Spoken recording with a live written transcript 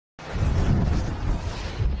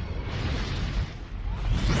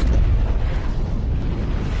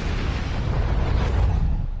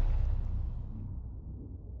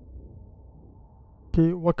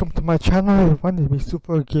Okay, welcome to my channel everyone. It's me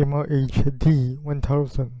Super Gamer HD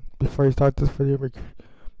 1000. Before I start this video,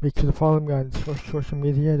 make sure to follow me on social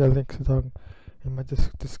media. The links are down in my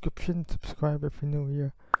description. Subscribe if you're new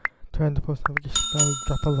here. Turn on the post notification bell.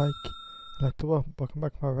 Drop a like. I'd like to welcome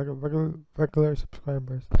back my regular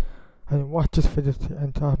subscribers. And watch this video to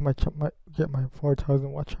end off get my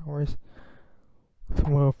 4,000 watch hours.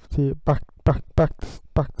 Some of the back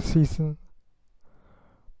to season.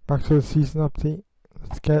 Back to the season update.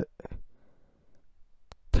 Let's get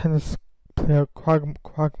Tennis Player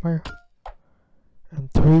Quagmire.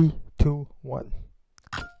 And 3, 2, 1.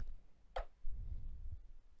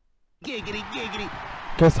 Giggity, giggity.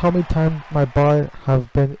 Guess how many times my ball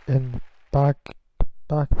have been in back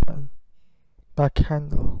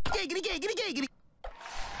handle. Giggity, giggity, giggity.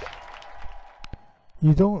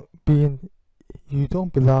 You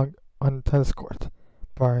don't belong on the tennis court,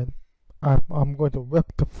 Brian. I'm going to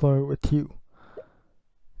whip the floor with you.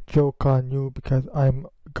 Joke on you because I'm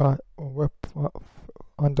got a whip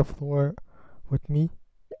on the floor with me.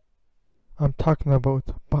 I'm talking about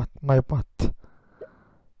my butt.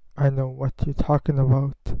 I know what you're talking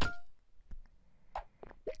about.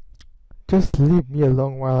 Just leave me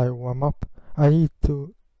alone while I warm up. I need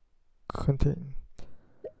to continue.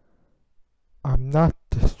 I'm not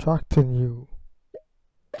distracting you.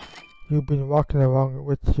 You've been walking around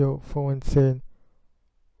with your phone saying,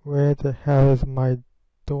 "Where the hell is my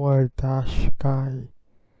DoorDash guy?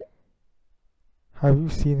 Have you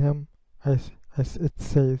seen him?" As it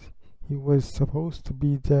says, he was supposed to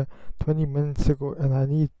be there 20 minutes ago and I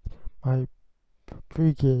need my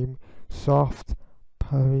pre-game soft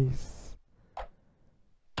please.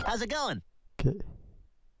 How's it going? Okay.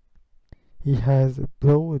 He has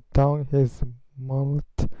blown down his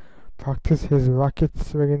mullet, practice his racket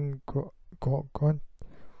swinging grunt,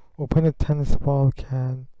 open a tennis ball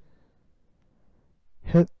can,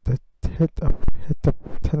 hit the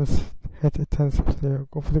tennis player,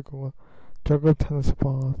 go for the goal, juggle tennis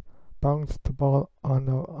balls, bounce the ball on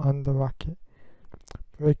the racket,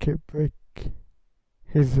 break the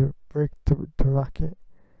racket,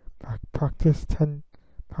 practice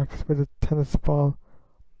with a tennis ball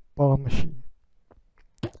machine.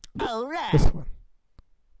 All right. This one.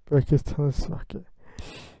 Break his tennis racket.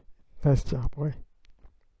 Nice job, boy.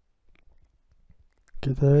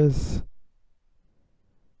 Okay, there's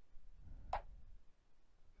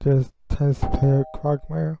Tennis Player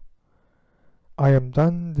Quagmire. I am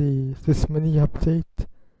done this mini update.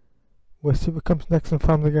 We'll see what comes next in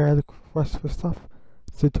Family Guy request for stuff.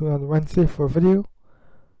 Stay tuned on Wednesday for a video.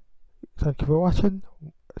 Thank you for watching.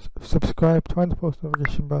 Subscribe, turn on the post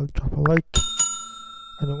notification bell, drop a like.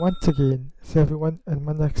 And once again, see everyone in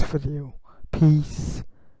my next video. Peace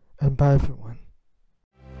and bye everyone.